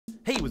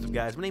Hey, what's up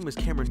guys, my name is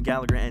Cameron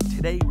Gallagher and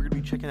today we're going to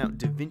be checking out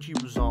Davinci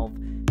Resolve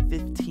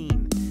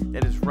 15.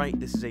 That is right,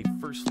 this is a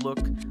first look.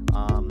 We're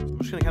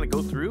just going to kind of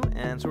go through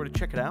and sort of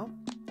check it out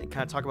and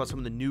kind of talk about some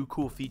of the new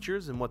cool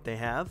features and what they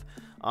have.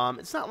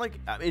 It's not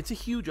like, it's a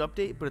huge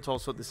update, but it's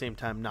also at the same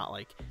time not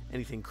like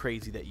anything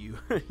crazy that you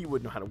you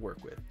wouldn't know how to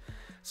work with.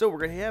 So we're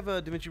going to have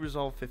a Davinci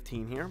Resolve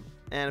 15 here,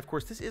 and of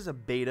course this is a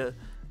beta,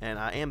 and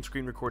I am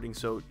screen recording,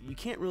 so you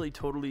can't really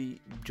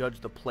totally judge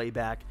the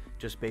playback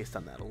just based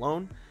on that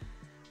alone.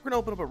 We're going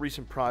to open up a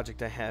recent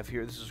project I have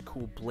here. This is a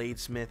cool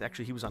bladesmith.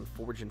 Actually, he was on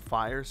Forge and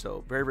Fire,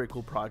 so very, very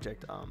cool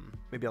project.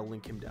 Maybe I'll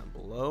link him down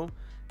below.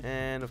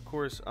 And of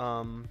course,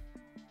 doesn't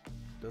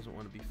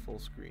want to be full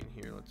screen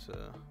here. Let's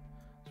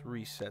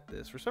reset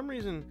this. For some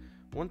reason,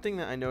 one thing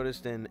that I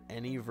noticed in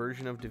any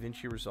version of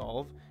Davinci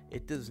Resolve,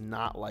 it does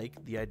not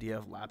like the idea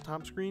of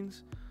laptop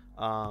screens.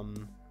 I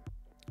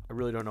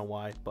really don't know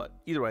why, but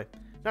either way,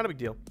 not a big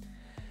deal.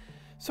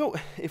 So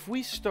if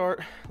we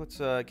start, let's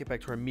get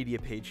back to our media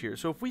page here.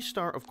 So if we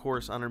start, of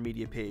course, on our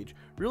media page,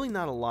 really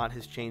not a lot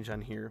has changed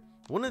on here.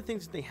 One of the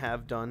things that they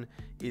have done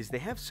is they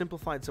have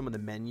simplified some of the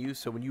menus.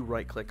 So when you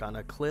right click on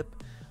a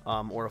clip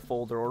or a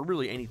folder or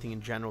really anything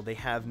in general, they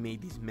have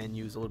made these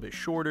menus a little bit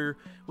shorter,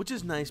 which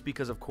is nice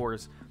because, of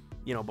course,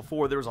 you know,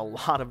 before there was a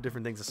lot of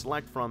different things to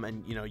select from,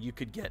 and you know, you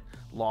could get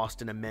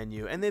lost in a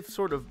menu, and they've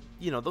sort of,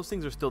 you know, those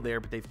things are still there,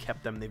 but they've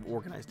kept them, they've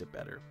organized it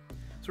better.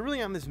 So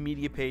really on this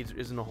media page, there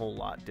isn't a whole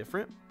lot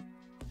different.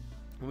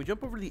 When we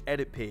jump over to the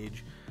edit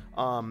page,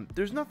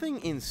 there's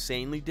nothing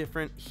insanely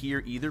different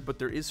here either, but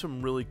there is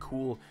some really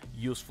cool,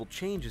 useful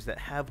changes that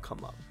have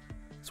come up.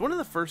 So one of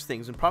the first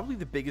things, and probably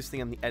the biggest thing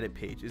on the edit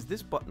page, is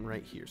this button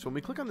right here. So when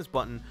we click on this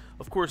button,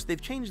 of course, they've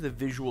changed the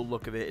visual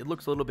look of it. It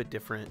looks a little bit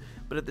different,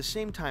 but at the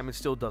same time, it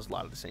still does a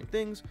lot of the same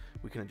things.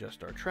 We can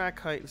adjust our track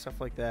height and stuff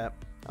like that.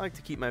 I like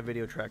to keep my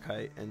video track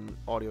height and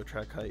audio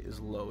track height as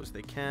low as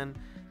they can.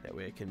 That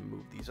way I can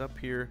move these up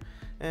here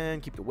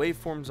and keep the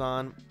waveforms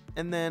on.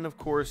 And then, of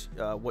course,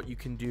 what you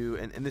can do,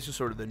 and this is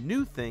sort of the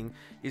new thing,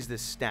 is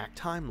this stack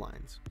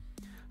timelines.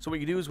 So what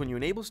you do is when you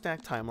enable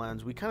stack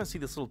timelines, we kind of see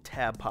this little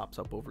tab pops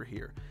up over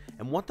here.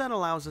 And what that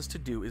allows us to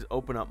do is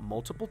open up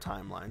multiple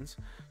timelines.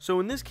 So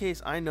in this case,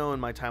 I know in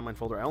my timeline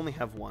folder, I only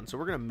have one. So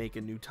we're going to make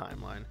a new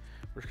timeline.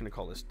 We're just going to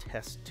call this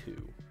test 2.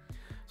 So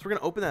we're going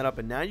to open that up.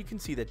 And now you can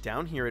see that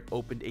down here, it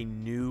opened a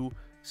new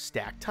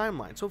stack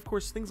timeline. So of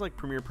course, things like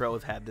Premiere Pro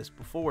have had this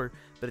before,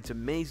 but it's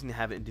amazing to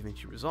have it in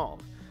Davinci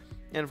Resolve.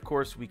 And of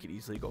course, we could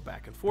easily go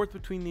back and forth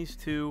between these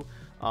two.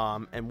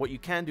 And what you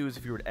can do is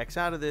if you were to X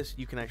out of this,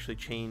 you can actually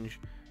change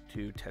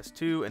to test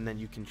 2, and then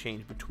you can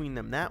change between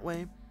them that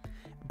way.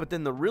 But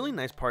then the really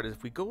nice part is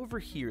if we go over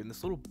here in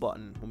this little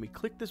button, when we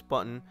click this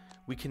button,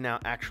 we can now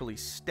actually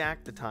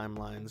stack the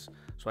timelines.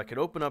 So I could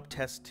open up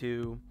test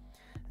 2,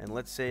 and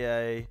let's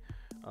say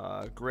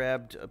I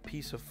grabbed a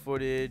piece of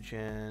footage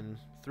and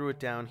threw it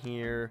down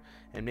here,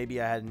 and maybe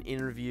I had an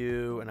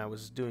interview and I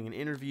was doing an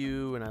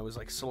interview and I was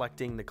like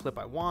selecting the clip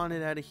I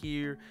wanted out of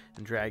here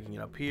and dragging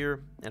it up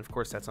here. And of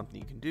course that's something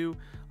you can do.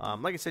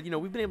 Like I said, you know,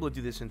 we've been able to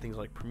do this in things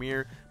like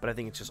Premiere, but I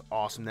think it's just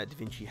awesome that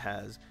Davinci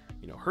has,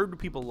 you know, heard what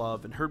people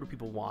love and heard what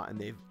people want, and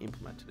they've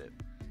implemented it.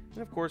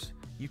 And of course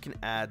you can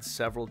add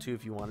several too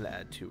if you wanted to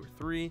add 2 or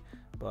 3,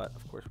 but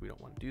of course we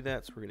don't want to do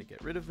that, so we're going to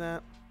get rid of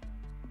that.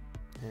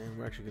 And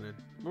we're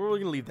really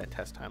gonna leave that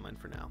test timeline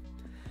for now.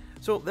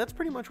 So that's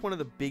pretty much one of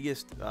the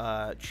biggest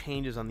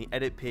changes on the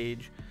edit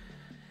page.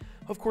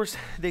 Of course,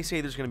 they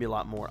say there's going to be a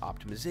lot more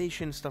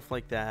optimization, stuff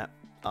like that.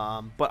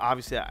 But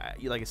obviously,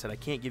 like I said, I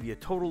can't give you a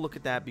total look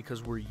at that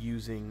because we're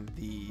using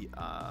the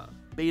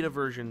beta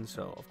version.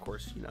 So of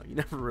course, you know, you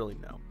never really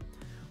know.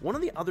 One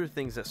of the other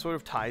things that sort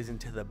of ties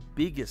into the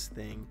biggest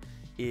thing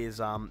is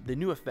the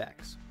new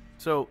effects.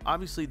 So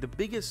obviously the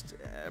biggest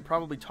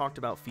probably talked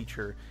about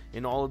feature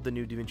in all of the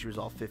new Davinci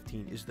Resolve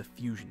 15 is the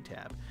Fusion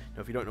tab.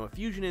 Now if you don't know what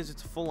Fusion is,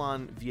 it's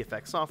full-on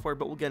VFX software,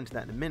 but we'll get into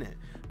that in a minute.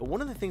 But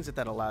one of the things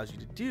that allows you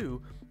to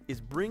do is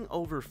bring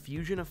over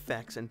Fusion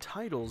effects and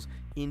titles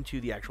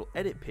into the actual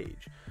edit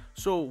page.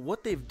 So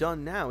what they've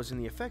done now is in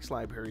the effects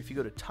library, if you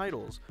go to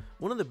titles,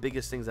 one of the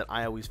biggest things that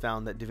I always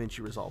found that Davinci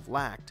Resolve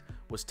lacked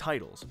was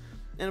titles.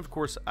 And of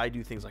course I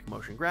do things like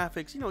motion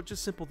graphics, you know,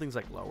 just simple things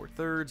like lower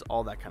thirds,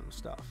 all that kind of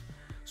stuff.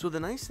 So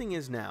the nice thing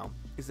is now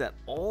is that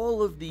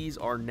all of these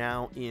are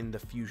now in the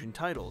Fusion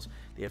titles.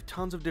 They have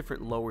tons of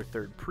different lower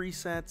third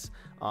presets.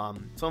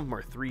 Some of them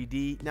are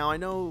 3D. Now I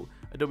know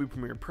Adobe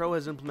Premiere Pro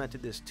has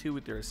implemented this too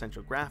with their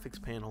Essential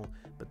Graphics panel,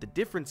 but the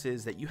difference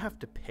is that you have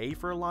to pay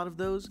for a lot of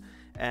those,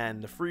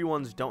 and the free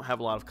ones don't have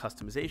a lot of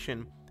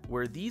customization,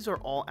 where these are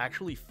all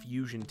actually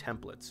Fusion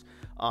templates.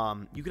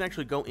 You can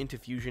actually go into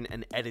Fusion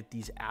and edit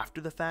these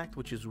after the fact,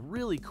 which is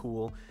really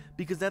cool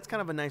because that's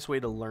kind of a nice way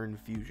to learn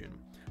Fusion.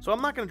 So I'm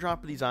not going to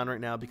drop these on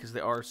right now because they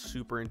are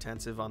super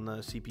intensive on the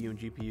CPU and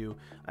GPU,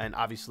 and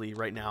obviously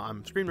right now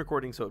I'm screen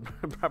recording, so it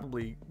would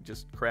probably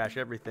just crash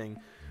everything.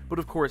 But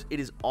of course, it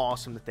is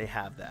awesome that they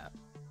have that.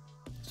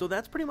 So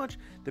that's pretty much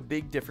the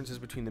big differences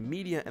between the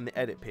media and the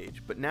edit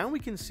page. But now we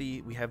can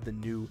see we have the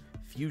new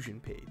Fusion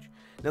page.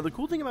 Now the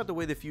cool thing about the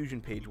way the Fusion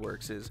page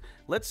works is,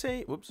 let's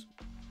say, whoops,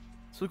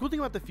 So the cool thing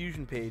about the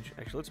Fusion page,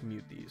 actually let's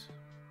mute these.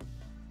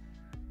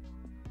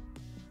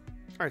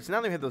 Alright, so now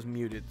they have those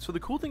muted. So the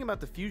cool thing about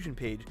the Fusion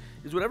page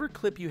is whatever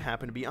clip you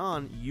happen to be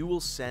on, you will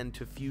send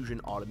to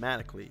Fusion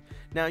automatically.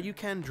 Now you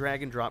can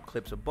drag and drop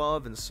clips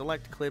above and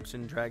select clips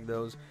and drag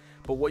those,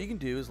 but what you can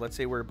do is, let's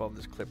say we're above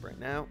this clip right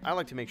now. I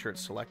like to make sure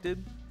it's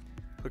selected.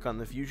 Click on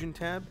the Fusion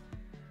tab,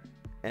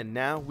 and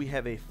now we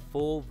have a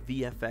full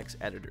VFX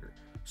editor.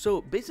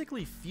 So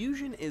basically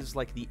Fusion is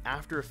like the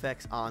After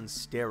Effects on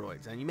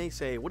steroids. And you may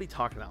say, what are you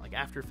talking about? Like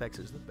After Effects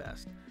is the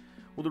best.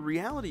 Well, the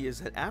reality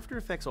is that After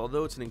Effects,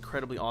 although it's an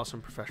incredibly awesome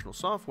professional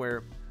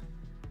software,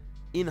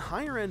 in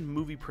higher end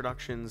movie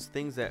productions,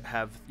 things that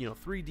have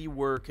 3D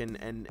work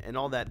and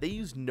all that, they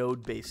use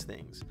node-based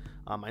things.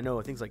 I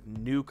know things like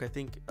Nuke, I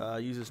think,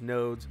 uses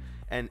nodes,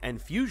 and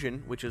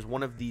Fusion, which is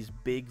one of these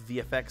big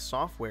VFX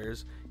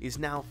softwares, is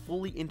now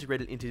fully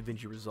integrated into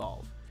Davinci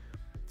Resolve.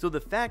 So the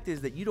fact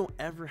is that you don't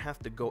ever have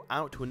to go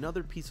out to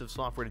another piece of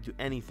software to do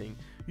anything.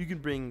 You can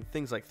bring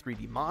things like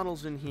 3D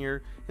models in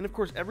here, and of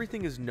course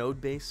everything is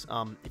node-based.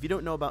 If you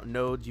don't know about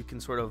nodes, you can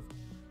sort of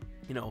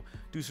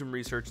do some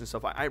research and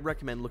stuff. I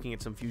recommend looking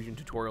at some Fusion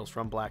tutorials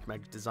from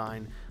Blackmagic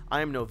Design.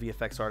 I am no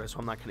VFX artist, so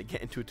I'm not going to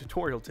get into a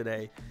tutorial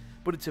today,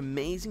 but it's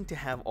amazing to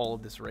have all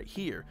of this right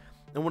here.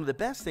 And one of the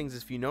best things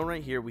is, if you know,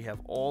 right here we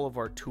have all of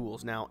our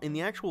tools. Now in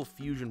the actual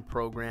Fusion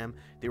program,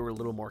 they were a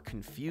little more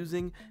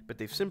confusing, but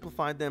they've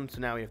simplified them,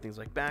 so now we have things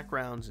like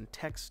backgrounds and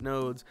text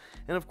nodes,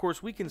 and of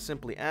course we can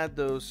simply add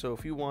those. So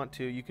if you want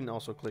to, you can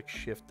also click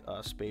Shift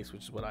space,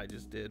 which is what I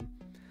just did.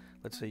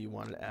 Let's say you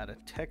wanted to add a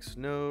text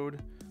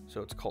node, so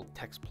it's called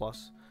Text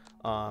Plus.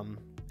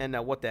 And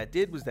now what that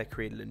did was that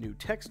created a new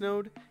text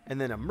node,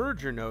 and then a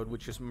merger node,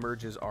 which just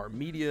merges our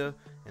media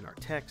and our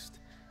text.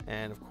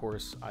 And of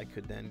course I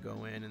could then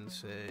go in and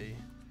say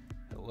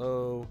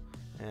hello,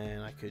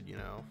 and I could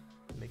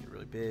make it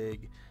really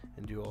big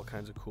and do all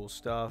kinds of cool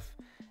stuff.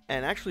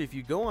 And actually, if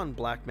you go on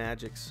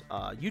Blackmagic's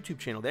YouTube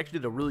channel, they actually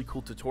did a really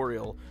cool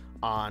tutorial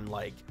on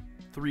like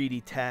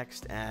 3D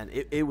text, and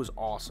it was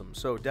awesome.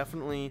 So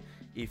definitely,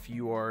 if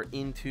you are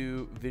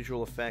into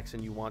visual effects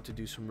and you want to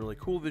do some really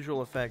cool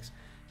visual effects,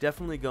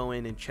 definitely go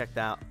in and check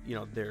out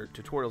their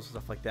tutorials and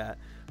stuff like that.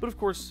 But of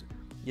course,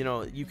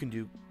 you can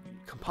do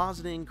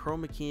compositing,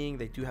 chroma keying.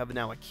 They do have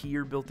now a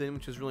keyer built in,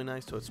 which is really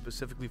nice. So it's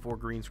specifically for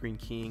green screen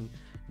keying,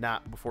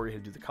 not before you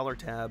had to do the color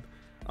tab.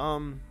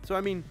 So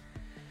I mean,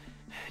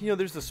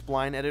 there's the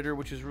spline editor,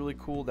 which is really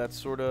cool. That's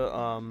sort of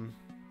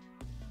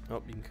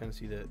oh, you can kind of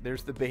see that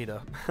there's the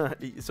beta.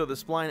 So the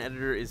spline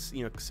editor is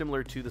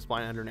similar to the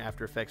spline editor in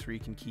After Effects, where you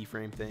can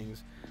keyframe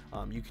things.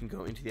 You can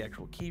go into the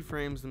actual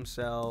keyframes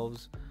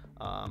themselves.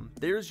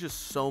 There's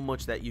just so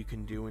much that you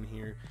can do in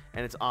here,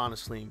 and it's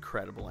honestly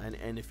incredible.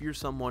 And if you're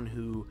someone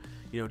who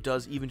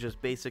does even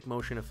just basic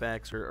motion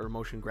effects or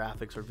motion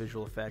graphics or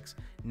visual effects,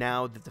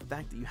 now that the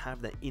fact that you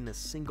have that in a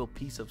single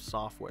piece of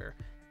software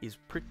is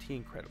pretty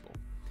incredible.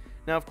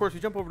 Now of course we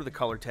jump over to the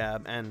color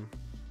tab, and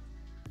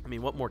I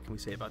mean, what more can we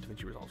say about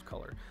Davinci Resolve's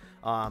color?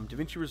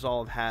 Davinci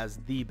Resolve has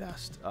the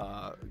best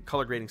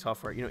color grading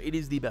software. It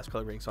is the best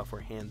color grading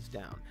software, hands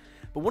down.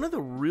 But one of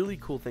the really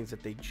cool things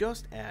that they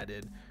just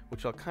added,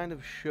 which I'll kind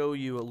of show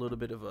you a little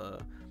bit of a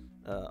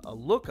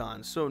look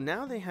on. So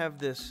now they have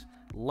this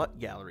Lut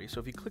Gallery. So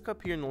if you click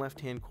up here in the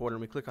left-hand corner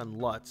and we click on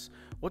LUTs,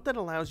 what that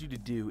allows you to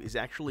do is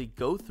actually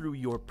go through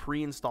your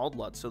pre-installed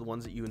LUTs, so the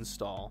ones that you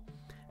install,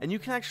 and you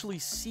can actually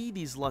see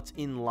these LUTs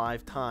in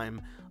live time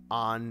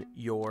on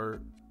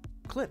your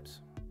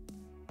clips.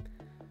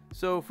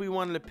 So if we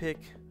wanted to pick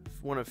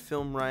one of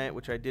Film Riot,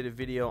 which I did a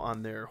video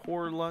on their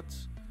horror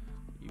LUTs,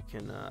 you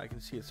can I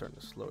can see it starting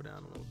to slow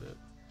down a little bit.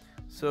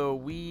 So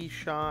we're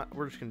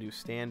just gonna do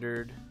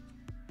standard,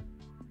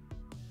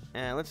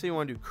 and let's say you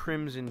want to do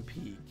Crimson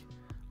Peak.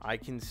 I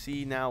can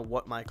see now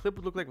what my clip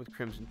would look like with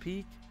Crimson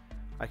Peak.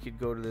 I could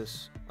go to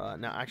this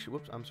now. Actually,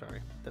 whoops, I'm sorry,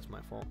 that's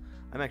my fault.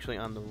 I'm actually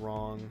on the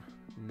wrong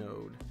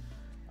node.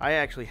 I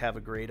actually have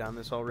a grade on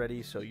this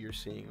already, so you're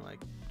seeing like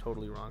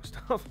totally wrong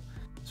stuff.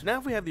 So now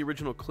if we have the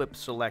original clip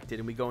selected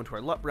and we go into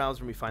our Lut Browser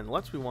and we find the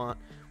LUTs we want,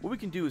 what we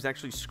can do is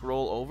actually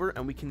scroll over,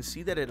 and we can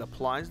see that it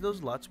applies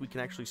those LUTs. We can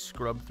actually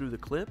scrub through the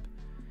clip,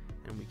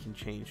 and we can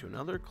change to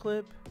another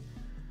clip,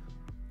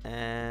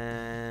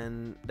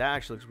 and that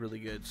actually looks really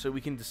good. So we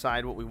can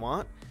decide what we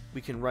want.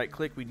 We can right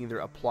click, we can either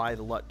apply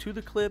the LUT to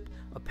the clip,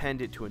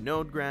 append it to a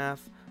node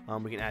graph,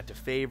 we can add to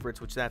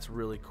favorites, which that's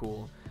really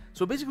cool.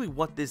 So basically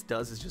what this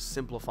does is just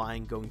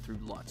simplifying going through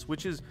LUTs,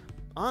 which is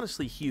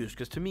honestly huge,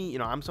 because to me,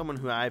 I'm someone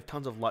who, I have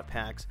tons of LUT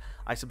packs.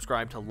 I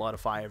subscribe to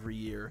Lutify every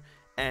year,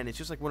 and it's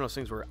just like one of those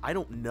things where I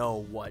don't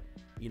know what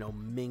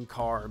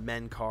Mincar,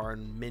 Mencar,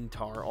 and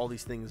Mintar, all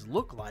these things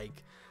look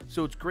like.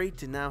 So it's great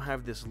to now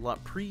have this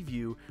LUT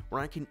preview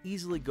where I can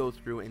easily go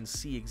through and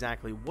see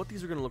exactly what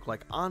these are going to look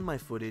like on my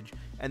footage,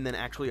 and then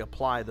actually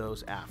apply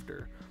those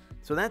after.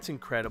 So that's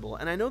incredible.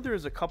 And I know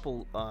there's a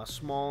couple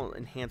small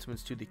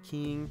enhancements to the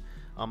keying.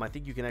 I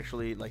think you can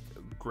actually like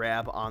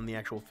grab on the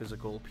actual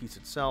physical piece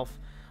itself.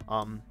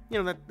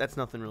 That's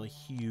nothing really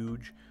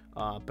huge,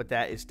 but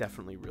that is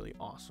definitely really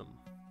awesome.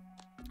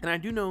 And I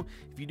do know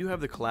if you do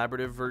have the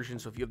collaborative version,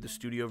 so if you have the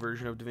studio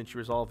version of Davinci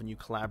Resolve and you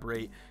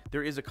collaborate,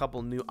 there is a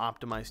couple new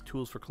optimized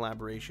tools for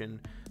collaboration.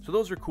 So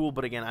those are cool,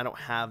 but again, I don't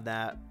have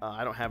that.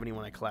 I don't have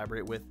anyone I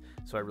collaborate with,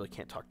 so I really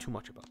can't talk too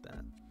much about that.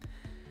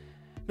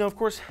 Now, of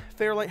course,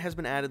 Fairlight has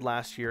been added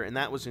last year, and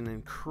that was an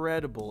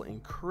incredible,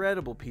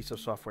 incredible piece of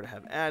software to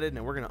have added.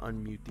 Now, we're going to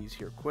unmute these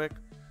here quick.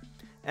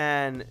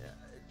 And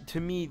to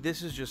me,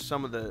 this is just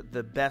some of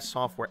the best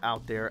software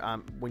out there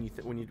when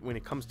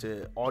it comes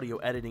to audio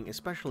editing,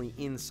 especially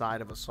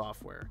inside of a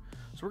software.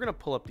 So we're going to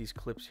pull up these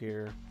clips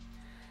here.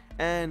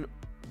 And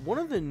one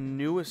of the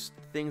newest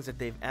things that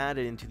they've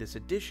added into this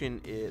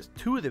edition is,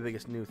 two of the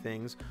biggest new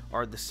things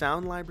are the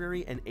sound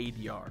library and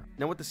ADR.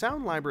 Now, what the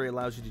sound library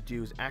allows you to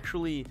do is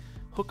actually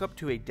hook up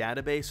to a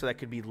database, so that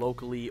could be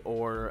locally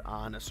or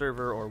on a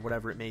server or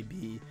whatever it may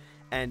be,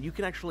 and you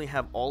can actually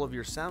have all of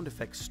your sound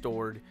effects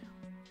stored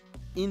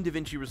in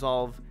Davinci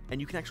Resolve,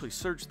 and you can actually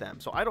search them.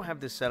 So I don't have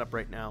this set up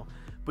right now,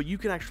 but you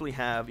can actually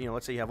have,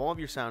 let's say you have all of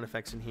your sound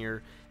effects in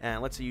here,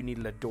 and let's say you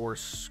needed a door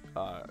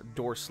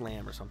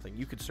slam or something.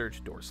 You could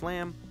search door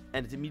slam,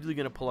 and it's immediately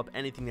going to pull up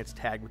anything that's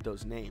tagged with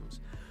those names.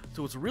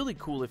 So it's really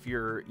cool if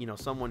you're,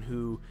 someone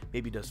who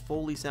maybe does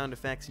Foley sound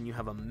effects and you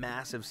have a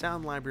massive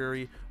sound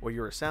library, or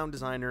you're a sound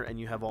designer and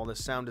you have all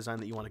this sound design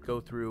that you want to go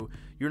through.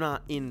 You're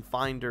not in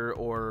Finder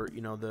or,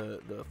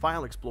 the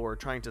File Explorer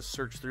trying to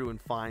search through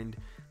and find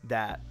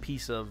that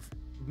piece of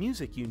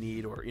music you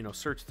need, or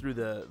search through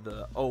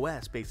the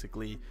OS.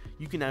 Basically,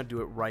 you can now do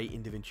it right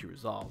in Davinci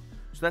Resolve.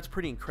 So that's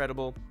pretty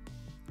incredible.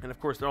 And of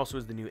course, there also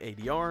is the new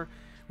ADR,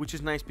 which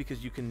is nice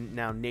because you can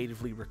now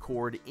natively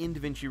record in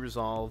Davinci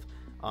Resolve,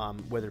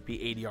 whether it be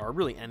ADR or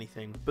really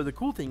anything. But the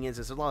cool thing is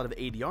there's a lot of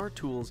ADR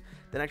tools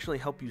that actually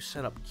help you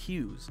set up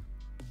cues.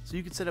 So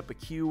you can set up a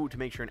cue to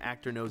make sure an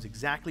actor knows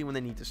exactly when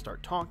they need to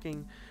start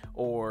talking,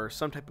 or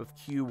some type of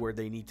cue where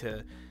they need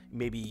to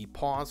maybe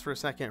pause for a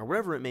second, or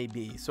whatever it may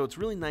be. So it's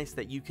really nice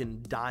that you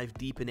can dive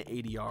deep into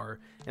ADR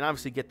and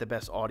obviously get the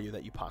best audio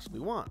that you possibly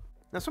want.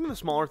 Now, some of the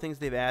smaller things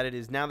they've added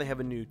is now they have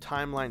a new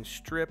timeline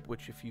strip,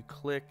 which if you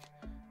click,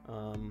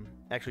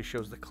 actually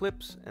shows the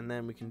clips, and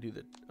then we can do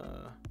the,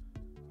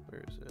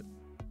 where is it?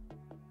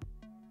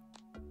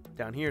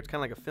 Down here, it's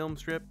kind of like a film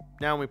strip.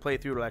 Now when we play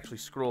through, it'll actually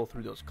scroll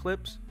through those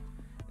clips.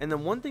 And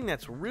then one thing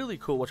that's really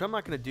cool, which I'm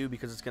not going to do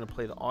because it's going to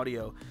play the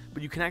audio,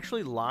 but you can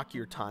actually lock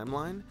your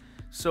timeline.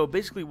 So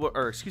basically,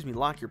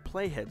 lock your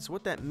playhead. So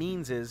what that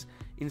means is,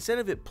 instead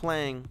of it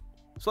playing,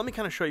 so let me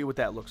kind of show you what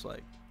that looks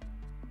like.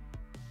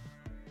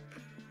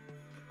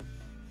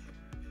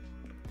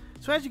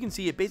 So as you can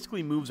see, it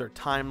basically moves our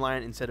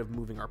timeline instead of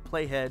moving our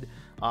playhead.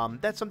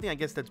 That's something I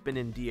guess that's been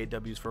in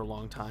DAWs for a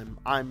long time.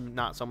 I'm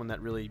not someone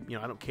that really,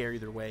 I don't care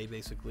either way,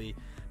 basically.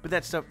 But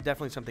that's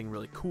definitely something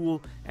really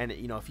cool. And,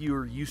 if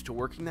you're used to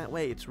working that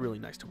way, it's really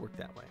nice to work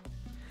that way.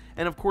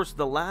 And of course,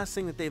 the last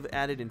thing that they've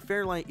added in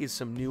Fairlight is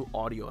some new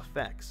audio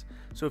effects.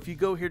 So if you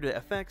go here to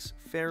Effects,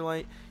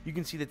 Fairlight, you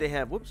can see that they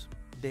have,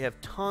 they have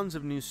tons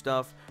of new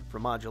stuff for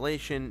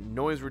modulation,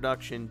 noise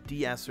reduction,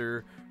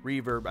 de-esser,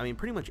 reverb. I mean,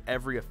 pretty much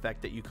every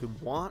effect that you could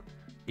want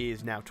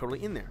is now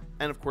totally in there.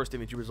 And of course,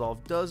 Davinci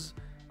Resolve does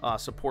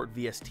support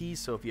VSTs,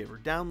 so if you ever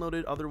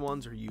downloaded other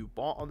ones or you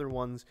bought other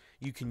ones,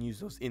 you can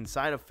use those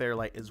inside of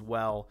Fairlight as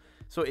well.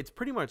 So it's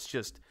pretty much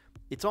just,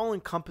 it's all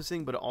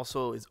encompassing, but it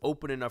also is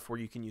open enough where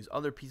you can use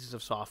other pieces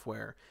of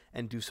software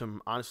and do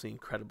some honestly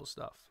incredible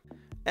stuff.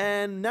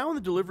 And now on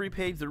the delivery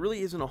page, there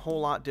really isn't a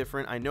whole lot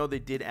different. I know they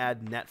did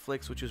add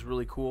Netflix, which is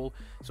really cool.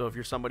 So if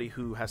you're somebody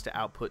who has to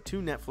output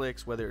to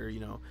Netflix, whether,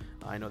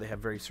 I know they have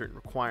very certain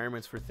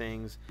requirements for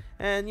things,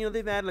 and,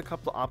 they've added a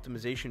couple of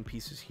optimization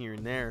pieces here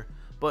and there.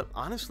 But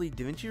honestly,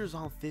 Davinci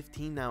Resolve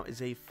 15 now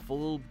is a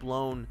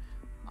full-blown,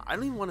 I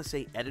don't even want to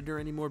say editor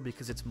anymore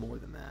because it's more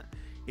than that.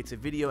 It's a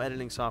video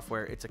editing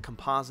software, it's a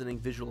compositing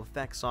visual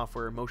effects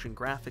software, motion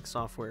graphics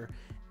software,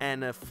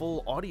 and a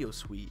full audio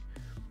suite.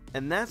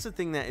 And that's the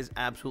thing that is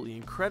absolutely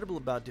incredible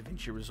about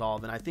Davinci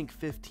Resolve, and I think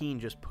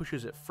 15 just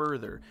pushes it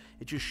further.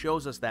 It just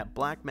shows us that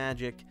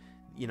Blackmagic,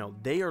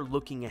 they are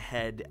looking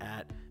ahead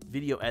at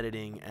video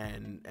editing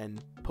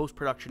and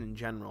post-production in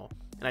general.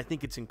 And I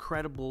think it's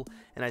incredible,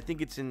 and I think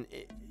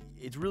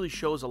it really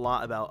shows a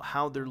lot about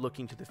how they're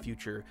looking to the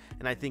future,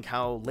 and I think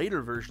how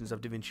later versions of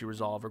Davinci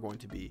Resolve are going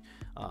to be,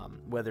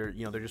 whether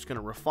they're just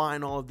going to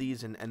refine all of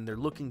these and they're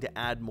looking to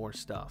add more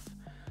stuff.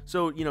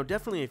 So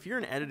definitely if you're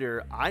an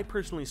editor, I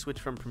personally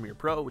switched from Premiere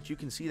Pro, which you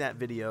can see that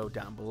video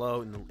down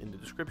below in the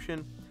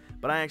description.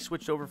 But I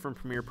switched over from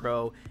Premiere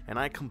Pro and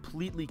I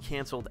completely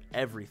canceled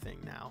everything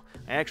now.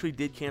 I actually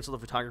did cancel the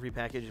photography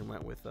package and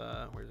went with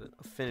where is it,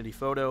 Affinity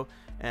Photo,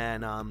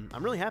 and I'm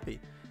really happy.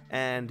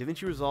 And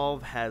Davinci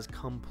Resolve has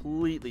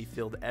completely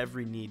filled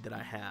every need that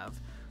I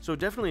have. So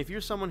definitely, if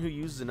you're someone who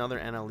uses another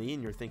NLE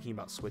and you're thinking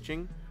about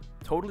switching,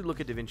 totally look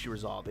at Davinci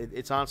Resolve.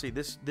 It's honestly,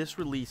 this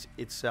release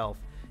itself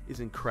is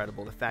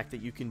incredible. The fact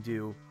that you can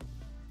do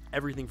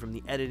everything from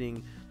the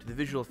editing to the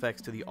visual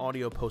effects to the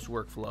audio post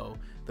workflow,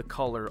 the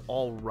color,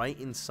 all right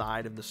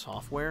inside of the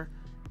software.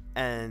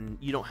 and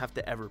you don't have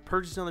to ever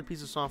purchase another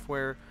piece of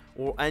software,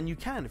 and you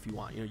can if you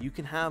want. You know, you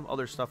can have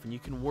other stuff and you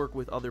can work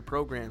with other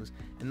programs,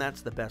 and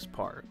that's the best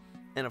part.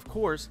 And of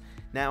course,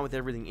 now with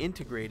everything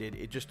integrated,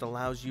 it just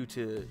allows you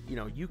to, you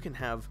know, you can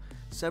have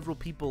several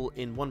people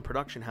in one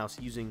production house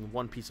using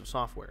one piece of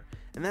software.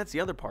 And that's the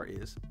other part,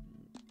 is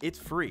it's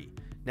free.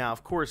 Now,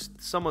 of course,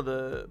 some of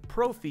the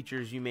pro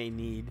features you may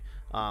need,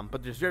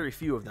 but there's very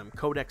few of them.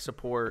 Codec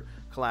support,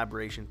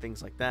 collaboration,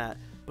 things like that.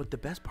 But the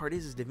best part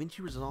is Davinci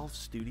Resolve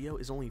Studio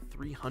is only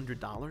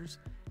 $300,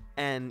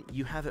 and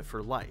you have it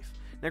for life.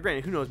 Now,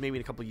 granted, who knows, maybe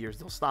in a couple of years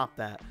they'll stop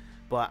that.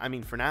 But, I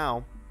mean, for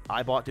now,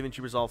 I bought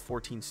Davinci Resolve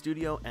 14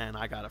 Studio, and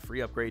I got a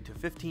free upgrade to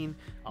 15.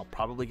 I'll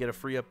probably get a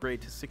free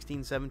upgrade to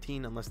 16,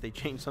 17, unless they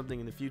change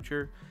something in the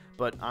future.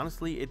 But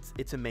honestly,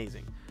 it's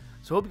amazing.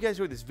 So I hope you guys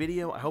enjoyed this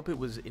video. I hope it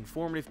was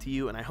informative to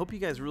you, and I hope you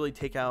guys really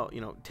take a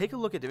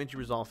look at Davinci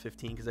Resolve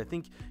 15, because I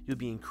think you'll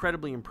be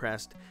incredibly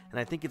impressed, and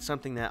I think it's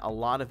something that a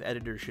lot of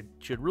editors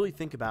should really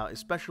think about,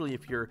 especially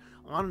if you're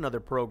on another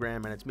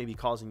program and it's maybe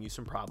causing you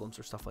some problems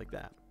or stuff like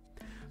that.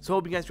 So I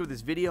hope you guys enjoyed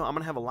this video. I'm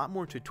going to have a lot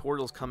more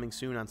tutorials coming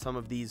soon on some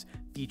of these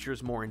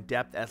features more in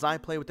depth as I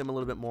play with them a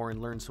little bit more and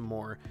learn some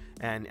more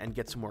and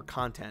get some more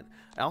content.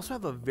 I also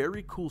have a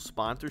very cool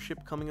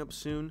sponsorship coming up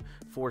soon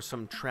for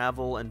some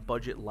travel and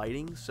budget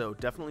lighting, so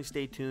definitely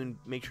stay tuned.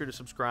 Make sure to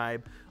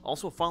subscribe.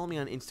 Also follow me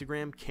on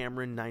Instagram,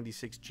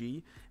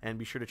 Cameron96G, and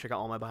be sure to check out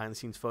all my behind the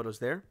scenes photos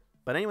there.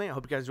 But anyway, I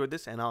hope you guys enjoyed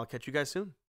this, and I'll catch you guys soon.